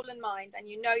a goal in mind and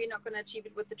you know you're not going to achieve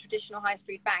it with the traditional high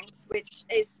street banks, which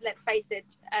is, let's face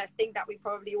it, a thing that we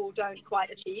probably all don't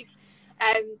quite achieve,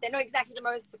 they're not exactly the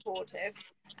most supportive.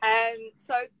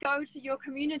 So go to your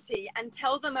community and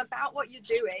tell them about what you're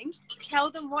doing,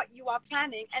 tell them what you are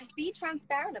planning, and be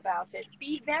transparent about it.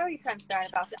 Be very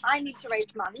transparent about it. I need to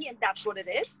raise money, and that's what it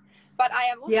is. But I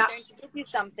am also going to give you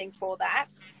something for that.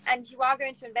 And you are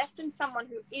going to invest in someone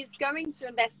who is going to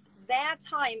invest their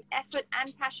time, effort,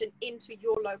 and passion into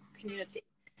your local community.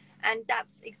 And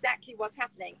that's exactly what's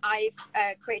happening. I've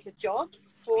created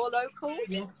jobs for locals,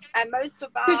 and most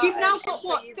of our because you've now got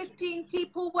employees, what, 15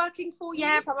 people working for you?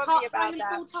 yeah, probably part-time about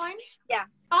that. and full-time? Yeah,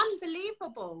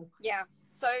 unbelievable. yeah.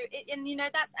 So and you know,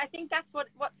 that's, I think that's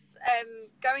what's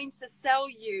going to sell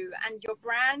you and your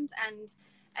brand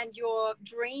and your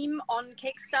dream on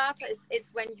Kickstarter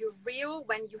is when you're real,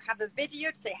 when you have a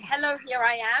video to say, hello, here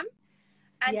I am.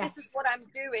 And this is what I'm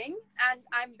doing. And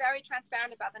I'm very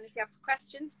transparent about that. And if you have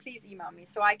questions, please email me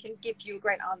so I can give you a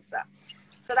great answer.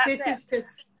 So that's This is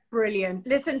just brilliant.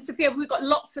 Listen, Sophia, we've got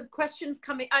lots of questions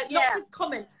coming, lots of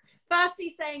comments.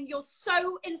 Firstly, saying you're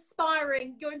so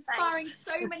inspiring. You're inspiring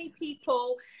so many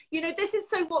people. You know, this is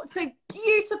what's so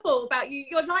beautiful about you.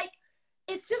 You're like,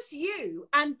 it's just you.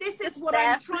 And this is what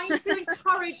I'm trying to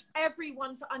encourage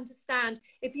everyone to understand.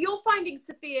 If you're finding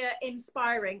Sophia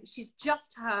inspiring, she's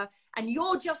just her and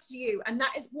you're just you. And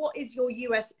that is what is your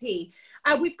USP.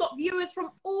 We've got viewers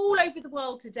from all over the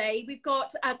world today. We've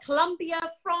got Colombia,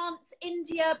 France,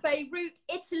 India, Beirut,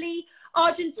 Italy,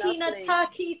 Argentina,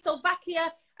 Turkey,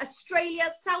 Slovakia, Australia,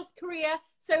 South Korea.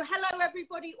 So hello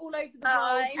everybody all over the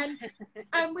world.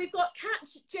 And we've got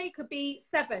Catch Jacoby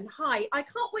 7. Hi, I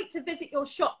can't wait to visit your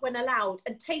shop when allowed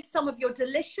and taste some of your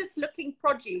delicious looking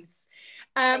produce.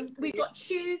 We've got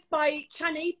Choose by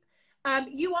Chanip.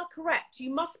 You are correct.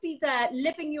 You must be there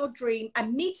living your dream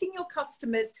and meeting your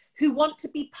customers who want to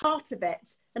be part of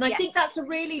it. And I think that's a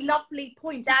really lovely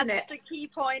point, isn't it? That's the key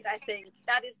point, I think.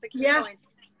 That is the key point.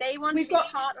 They want to be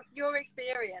part of your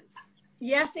experience.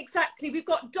 Yes, exactly. We've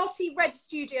got Dottie Red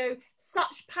Studio,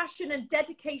 such passion and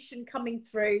dedication coming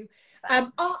through.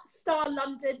 Art Star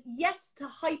London, yes to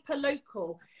hyper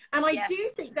local. And I do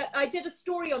think that I did a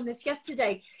story on this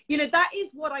yesterday. You know, that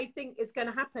is what I think is going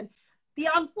to happen. The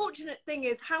unfortunate thing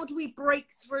is, how do we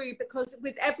break through? Because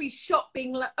with every shop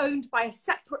being owned by a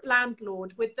separate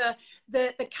landlord, with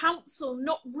the council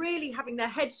not really having their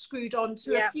heads screwed on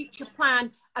to a future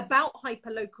plan about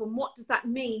hyperlocal, and what does that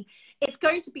mean? It's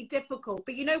going to be difficult.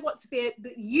 But you know what, Sophia?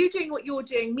 You doing what you're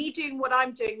doing, me doing what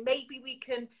I'm doing, maybe we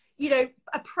can, you know,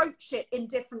 approach it in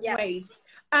different ways.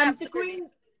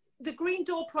 The Green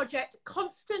Door Project,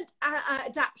 constant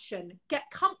adaptation. Get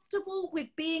comfortable with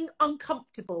being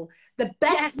uncomfortable. The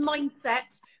best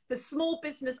mindset for small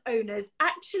business owners,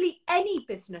 actually any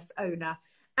business owner.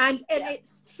 And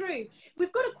it's true.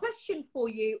 We've got a question for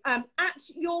you. At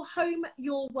your home,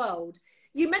 your world.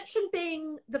 You mentioned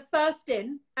being the first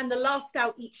in and the last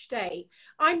out each day.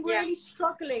 I'm really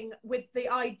struggling with the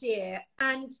idea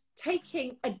and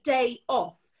taking a day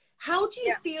off. How do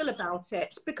you feel about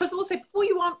it? Because also, before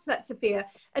you answer that, Sophia,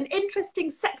 an interesting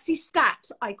sexy stat,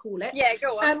 I call it. Yeah,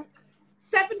 go on.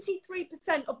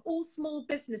 73% of all small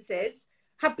businesses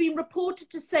have been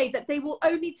reported to say that they will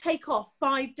only take off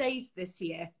 5 days this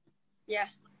year. Yeah.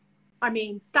 I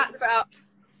mean,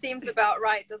 seems about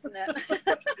right, doesn't it?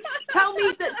 Tell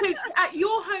me that, so at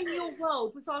your home, your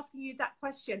world was asking you that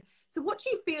question. So what do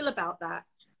you feel about that?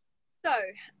 So,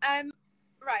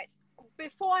 right.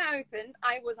 Before I opened,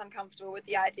 I was uncomfortable with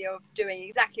the idea of doing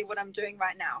exactly what I'm doing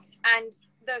right now. And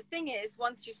the thing is,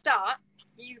 once you start,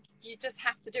 you just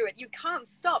have to do it. You can't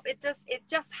stop. It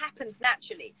just happens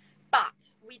naturally. But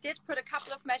we did put a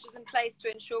couple of measures in place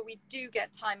to ensure we do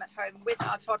get time at home with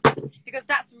our toddler, because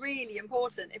that's really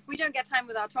important. If we don't get time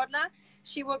with our toddler,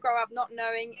 she will grow up not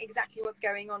knowing exactly what's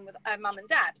going on with mum and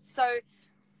dad. So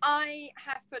I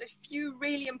have put a few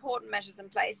really important measures in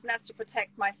place, and that's to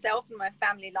protect myself and my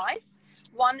family life.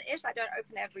 One is I don't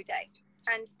open every day,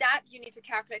 and that you need to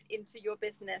calculate into your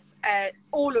business,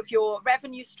 all of your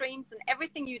revenue streams and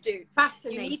everything you do.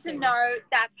 Fascinating. You need to know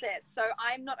that's it. So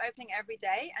I'm not opening every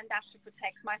day, and that's to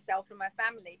protect myself and my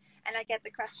family. And I get the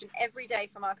question every day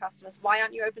from our customers, why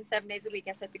aren't you open 7 days a week?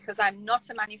 I said, because I'm not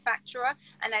a manufacturer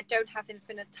and I don't have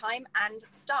infinite time and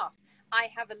staff. I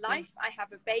have a life, I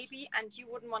have a baby, and you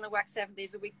wouldn't want to work 7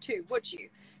 days a week too, would you?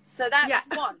 So that's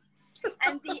one.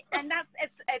 And that's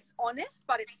it's honest,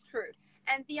 but it's true.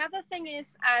 And the other thing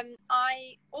is,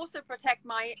 I also protect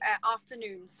my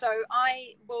afternoons. So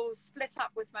I will split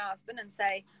up with my husband and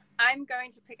say, I'm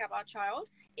going to pick up our child.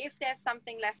 If there's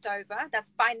something left over,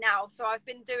 that's by now. So I've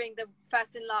been doing the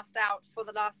first in, last out for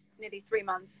the last nearly 3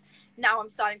 months. Now I'm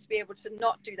starting to be able to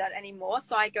not do that anymore.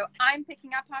 So I go, I'm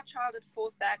picking up our child at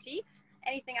 4:30.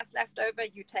 Anything that's left over,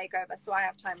 you take over. So I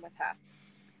have time with her.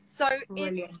 So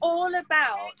Brilliant. It's all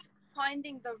about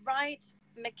finding the right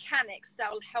mechanics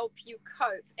that will help you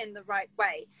cope in the right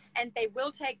way. And they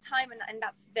will take time, and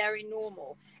that's very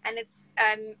normal. And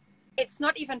it's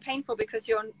not even painful because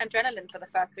you're on adrenaline for the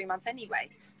first 3 months anyway.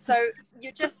 So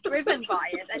you're just driven by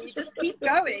it, and you just keep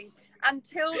going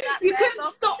until that. You couldn't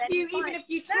stop you even if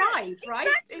you tried, right?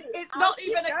 Exactly. It's not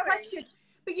even a question.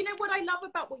 But you know what I love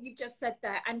about what you've just said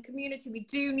there, and community, we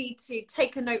do need to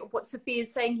take a note of what Sophia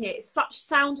is saying here. It's such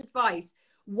sound advice.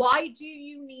 Why do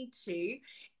you need to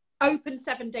open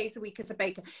 7 days a week as a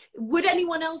baker? Would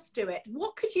anyone else do it?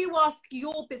 What could you ask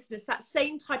your business that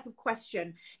same type of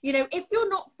question? You know, if you're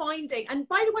not finding, and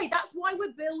by the way, that's why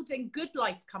we're building good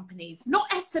life companies, not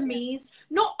SMEs,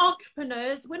 not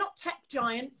entrepreneurs. We're not tech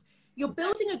giants. You're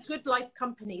building a good life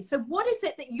company. So what is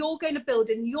it that you're going to build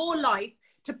in your life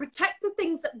to protect the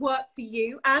things that work for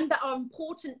you and that are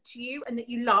important to you and that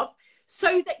you love,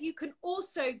 so that you can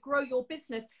also grow your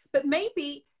business? But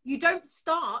maybe you don't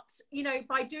start, you know,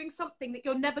 by doing something that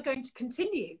you're never going to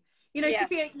continue. You know,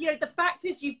 Sophia, you know, the fact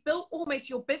is you've built almost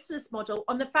your business model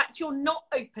on the fact you're not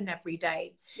open every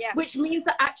day, which means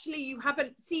that actually you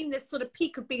haven't seen this sort of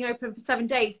peak of being open for 7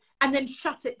 days and then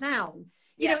shut it down.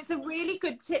 You know, it's a really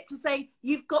good tip to say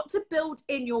you've got to build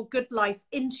in your good life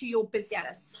into your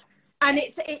business. And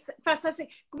it's fantastic.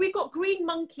 We've got Green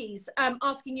Monkeys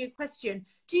asking you a question.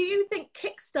 Do you think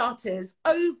Kickstarters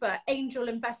over angel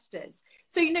investors?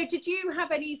 So, you know, did you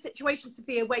have any situations,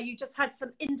 Sophia, where you just had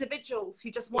some individuals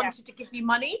who just wanted to give you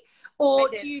money? Or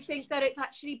do you think that it's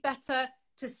actually better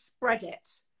to spread it?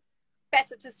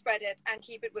 Better to spread it and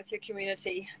keep it with your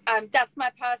community. That's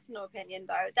my personal opinion,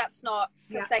 though. That's not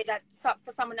to say that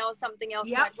for someone else something else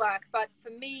might work, but for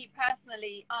me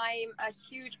personally, I'm a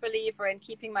huge believer in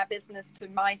keeping my business to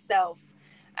myself,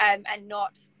 and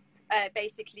not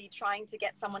basically trying to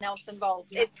get someone else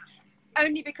involved. It's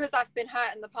only because I've been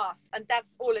hurt in the past, and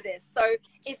that's all it is. So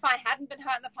if I hadn't been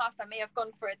hurt in the past, I may have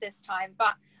gone for it this time,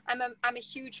 but I'm a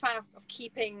huge fan of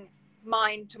keeping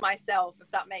mine to myself, if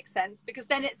that makes sense, because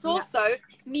then it's also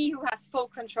me who has full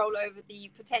control over the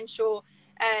potential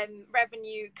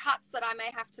revenue cuts that I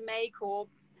may have to make, or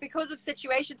because of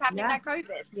situations happening like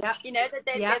COVID, you know, that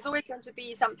there's always going to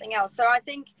be something else. So I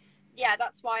think,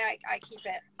 that's why I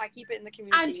keep it in the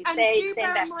community. And do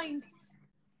bear in mind,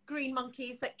 Green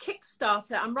Monkeys, that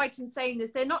Kickstarter, I'm right in saying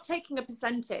this, they're not taking a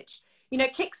percentage. You know,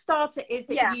 Kickstarter is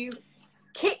that you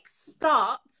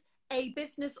kickstart a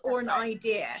business or an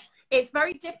idea. It's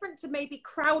very different to maybe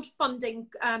crowdfunding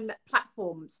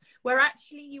platforms, where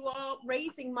actually you are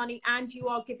raising money and you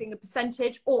are giving a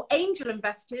percentage, or angel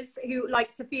investors who, like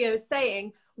Sophia is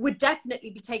saying, would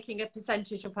definitely be taking a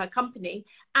percentage of her company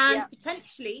and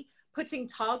potentially putting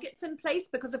targets in place,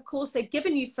 because of course they've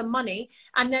given you some money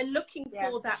and they're looking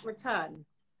for that return.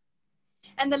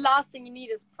 And the last thing you need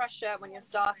is pressure when you're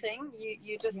starting.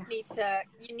 You just need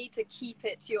to keep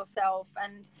it to yourself,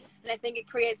 and I think it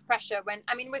creates pressure when,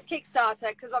 I mean, with Kickstarter,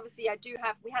 because obviously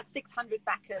we had 600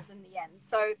 backers in the end,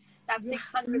 so that's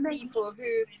 600 people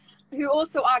who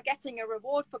also are getting a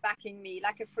reward for backing me,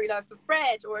 like a free loaf of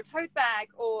bread or a tote bag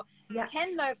or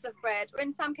 10 loaves of bread, or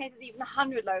in some cases even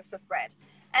 100 loaves of bread,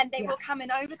 and they will come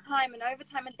in over time, and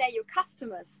they're your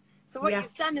customers. So what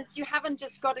you've done is you haven't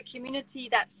just got a community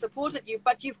that supported you,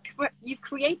 but you've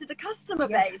created a customer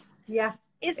base.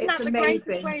 Isn't that the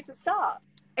greatest way to start?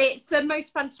 It's the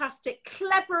most fantastic,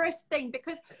 cleverest thing,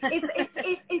 because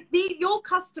your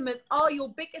customers are your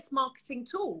biggest marketing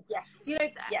tool. You know,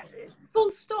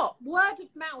 full stop. Word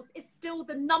of mouth is still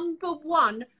the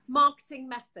 #1 marketing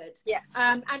method.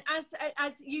 And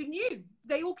as you knew,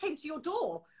 they all came to your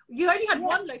door. You only had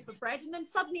one loaf of bread, and then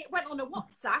suddenly it went on a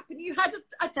WhatsApp and you had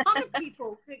a ton of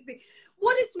people.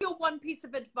 What is your one piece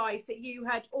of advice that you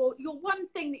had, or your one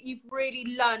thing that you've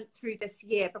really learned through this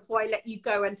year, before I let you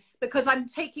go? And because I'm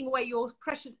taking away your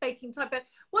precious baking time, but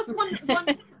what's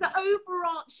the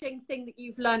overarching thing that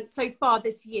you've learned so far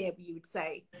this year, you would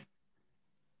say?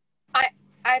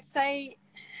 I'd say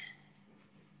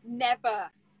never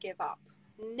give up.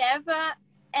 Never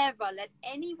ever let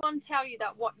anyone tell you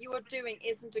that what you are doing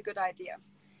isn't a good idea.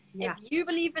 If you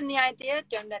believe in the idea,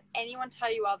 don't let anyone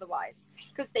tell you otherwise,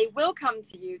 because they will come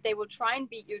to you, they will try and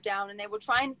beat you down, and they will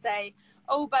try and say,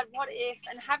 oh, but what if,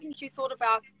 and haven't you thought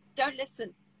about, don't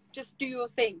listen, just do your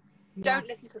thing. Don't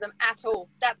listen to them at all.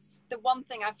 That's the one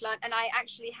thing I've learned. And I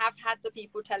actually have had the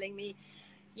people telling me,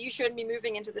 you shouldn't be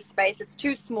moving into this space. It's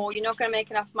too small. You're not going to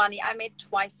make enough money. I made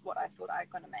twice what I thought I was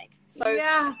going to make. So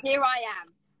here I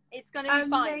am. It's going to be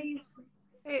fine.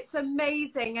 It's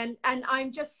amazing. And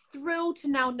I'm just thrilled to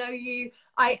now know you.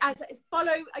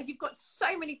 You've got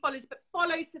so many followers, but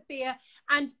follow Sophia,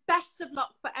 and best of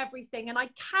luck for everything. And I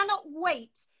cannot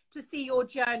wait to see your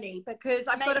journey, because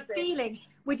I've got a feeling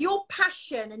with your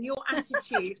passion and your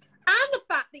attitude and the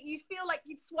fact that you feel like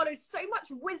you've swallowed so much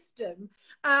wisdom,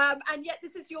 and yet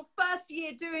this is your first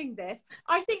year doing this,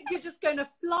 I think you're just going to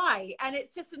fly, and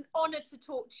it's just an honor to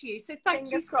talk to you. So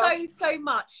thank you so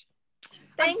much.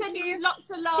 I'm sending you lots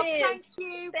of love. Cheers. Thank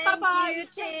you. Bye-bye.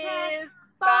 Cheers.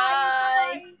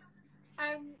 Bye.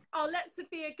 I'll let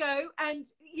Sophia go. And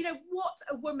you know what,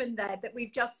 a woman there that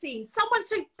we've just seen, someone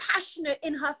so passionate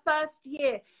in her first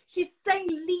year. She's saying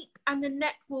leap and the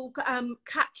net will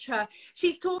catch her.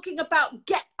 She's talking about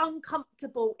get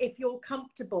uncomfortable if you're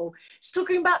comfortable. She's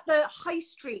talking about the high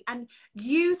street and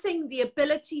using the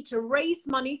ability to raise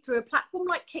money through a platform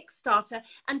like Kickstarter,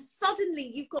 and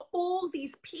suddenly you've got all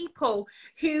these people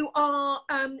who are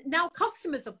now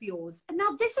customers of yours. And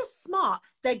now this is smart.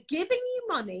 They're giving you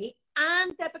money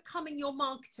and they're becoming your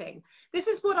marketing. This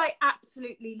is what I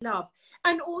absolutely love.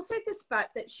 And also this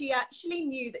fact that she actually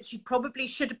knew that she probably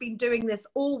should have been doing this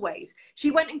always.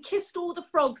 She went and kissed all the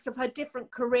frogs of her different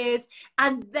careers,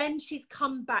 and then she's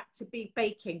come back to be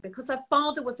baking because her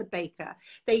father was a baker.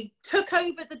 They took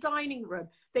over the dining room.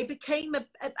 They became a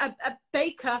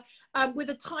baker with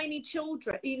a tiny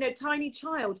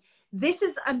child. This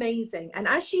is amazing. And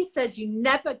as she says, you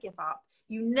never give up.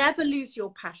 You never lose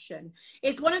your passion.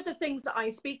 It's one of the things that I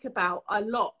speak about a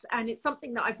lot, and it's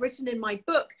something that I've written in my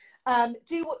book,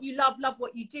 Do What You Love, Love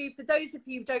What You Do. For those of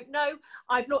you who don't know,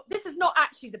 this is not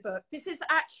actually the book. This is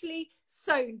actually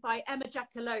sewn by Emma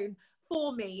Jackalone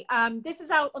for me. This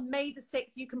is out on May the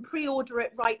 6th. You can pre-order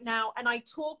it right now. And I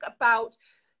talk about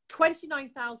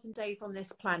 29,000 days on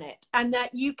this planet, and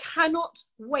that you cannot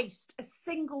waste a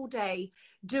single day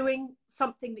doing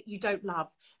something that you don't love.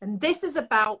 And this is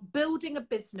about building a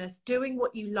business, doing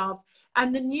what you love,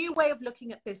 and the new way of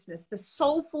looking at business, the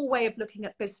soulful way of looking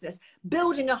at business,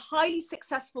 building a highly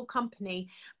successful company,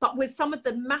 but with some of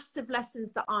the massive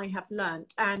lessons that I have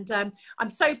learned. And I'm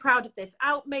so proud of this.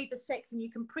 Out May the 6th, and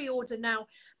you can pre-order now.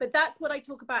 But that's what I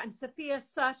talk about. And Sophia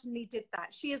certainly did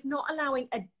that. She is not allowing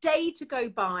a day to go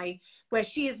by where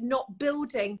she is not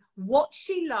building what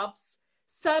she loves,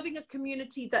 serving a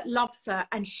community that loves her.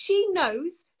 And she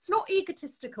knows, it's not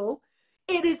egotistical,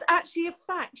 it is actually a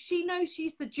fact. She knows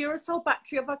she's the Duracell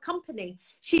battery of her company.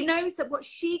 She knows that what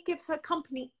she gives her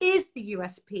company is the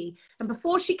USP. And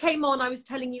before she came on, I was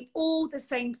telling you all the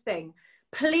same thing.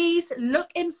 Please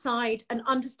look inside and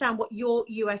understand what your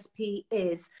USP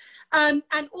is. And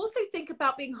also think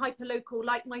about being hyperlocal.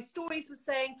 Like my stories were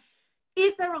saying,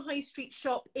 is there a high street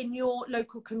shop in your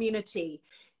local community?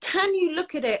 Can you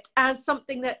look at it as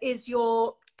something that is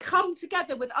your come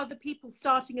together with other people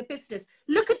starting a business?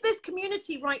 Look at this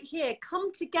community right here.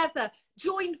 Come together,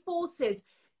 join forces.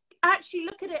 Actually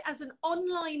look at it as an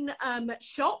online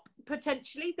shop,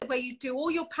 potentially, the way you do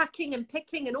all your packing and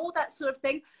picking and all that sort of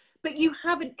thing. But you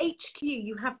have an HQ,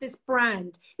 you have this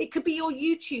brand. It could be your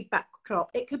YouTube backdrop.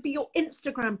 It could be your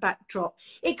Instagram backdrop.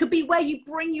 It could be where you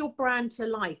bring your brand to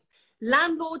life.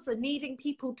 Landlords are needing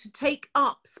people to take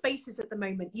up spaces at the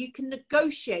moment. You can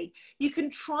negotiate, you can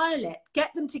trial it,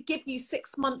 get them to give you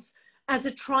 6 months as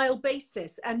a trial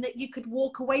basis, and that you could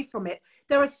walk away from it.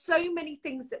 There are so many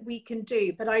things that we can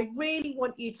do, but I really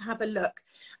want you to have a look.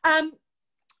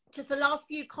 Just the last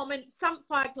few comments.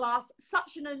 Sapphire Glass,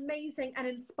 such an amazing and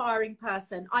inspiring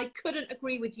person. I couldn't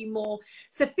agree with you more.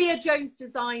 Sophia Jones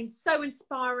Design, so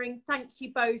inspiring. Thank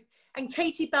you both. And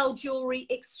Katie Bell Jewelry,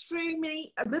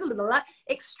 extremely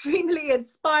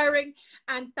inspiring.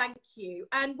 And thank you.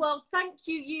 And well, thank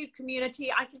you, community.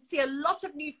 I can see a lot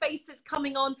of new faces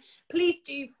coming on. Please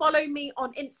do follow me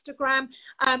on Instagram.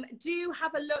 Do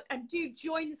have a look and do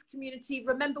join this community.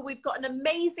 Remember, we've got an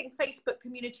amazing Facebook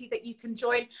community that you can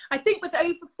join. I think with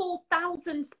over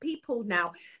 4,000 people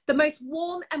now, the most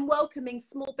warm and welcoming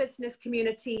small business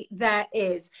community there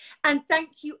is. And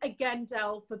thank you again,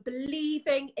 Dell, for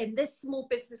believing in this small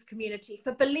business community,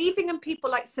 for believing in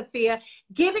people like Sophia,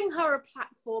 giving her a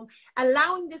platform,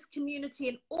 allowing this community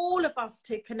and all of us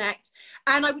to connect.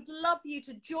 And I would love you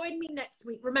to join me next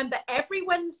week. Remember, every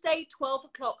Wednesday, 12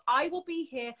 o'clock, I will be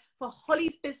here for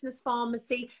Holly's Business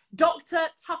Pharmacy. Dr.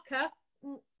 Tucker,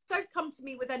 don't come to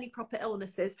me with any proper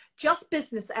illnesses, just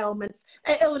business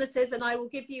illnesses, and I will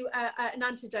give you an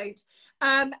antidote.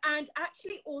 And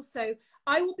actually also,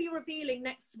 I will be revealing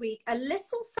next week a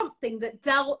little something that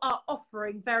Dell are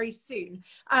offering very soon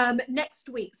next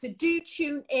week. So do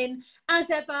tune in. As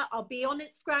ever, I'll be on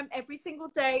Instagram every single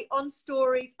day on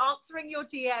stories, answering your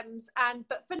DMs.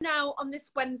 But for now, on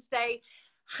this Wednesday,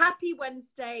 happy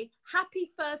Wednesday,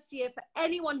 happy first year for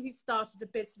anyone who started a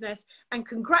business, and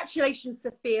congratulations,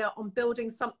 Sophia, on building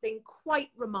something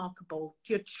quite remarkable.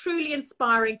 You're truly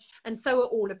inspiring, and so are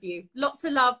all of you. Lots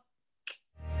of love.